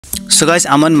So guys,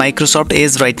 I'm on Microsoft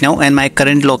Edge right now and my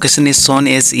current location is shown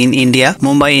as in India,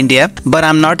 Mumbai, India, but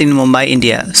I'm not in Mumbai,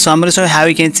 India. So I'm going to show you how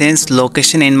you can change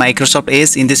location in Microsoft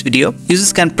Edge in this video.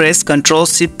 Users can press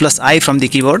Ctrl+Shift+I from the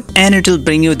keyboard and it will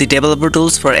bring you the developer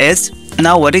tools for Edge.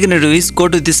 Now what you're going to do is go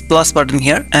to this plus button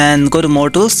here and go to more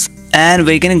tools, and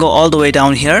we're going to go all the way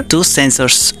down here to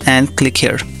sensors and click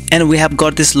here. And we have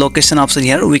got this location option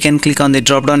here. We can click on the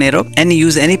drop down arrow and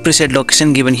use any preset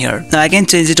location given here. Now I can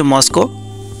change it to Moscow.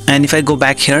 And if I go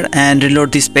back here and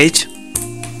reload this page,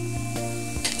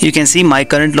 you can see my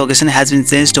current location has been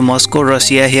changed to Moscow,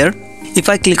 Russia here. If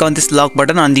I click on this lock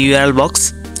button on the URL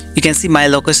box, you can see my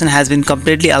location has been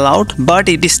completely allowed, but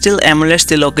it is still emulates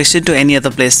the location to any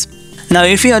other place. Now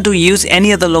if you want to use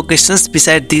any other locations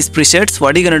beside these presets,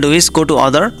 what you're gonna do is go to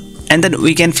other, and then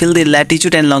we can fill the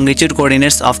latitude and longitude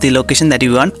coordinates of the location that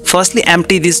you want. Firstly,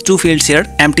 empty these two fields here,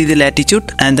 empty the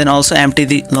latitude and then also empty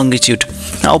the longitude.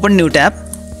 Now open new tab,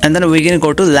 and then we're going to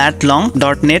go to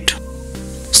latlong.net.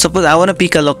 Suppose I want to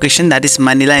pick a location that is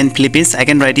Manila in Philippines. I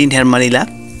can write in here Manila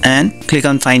and click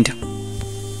on find.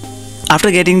 After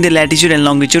getting the latitude and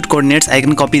longitude coordinates, I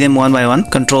can copy them one by one,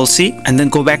 Ctrl+C, and then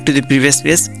go back to the previous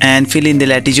page and fill in the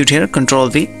latitude here,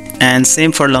 Ctrl+V, and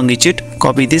same for longitude.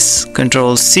 Copy this,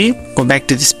 Ctrl+C, go back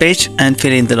to this page and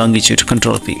fill in the longitude,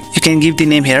 Ctrl+V. You can give the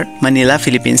name here Manila,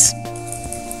 Philippines.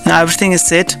 Now everything is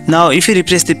set. Now if you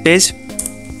refresh the page,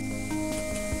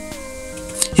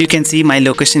 you can see my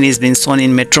location is being shown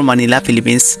in Metro Manila,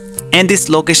 Philippines. And this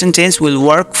location change will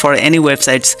work for any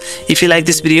websites. If you like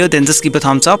this video, then just give a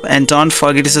thumbs up and don't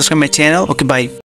forget to subscribe my channel. Okay, bye.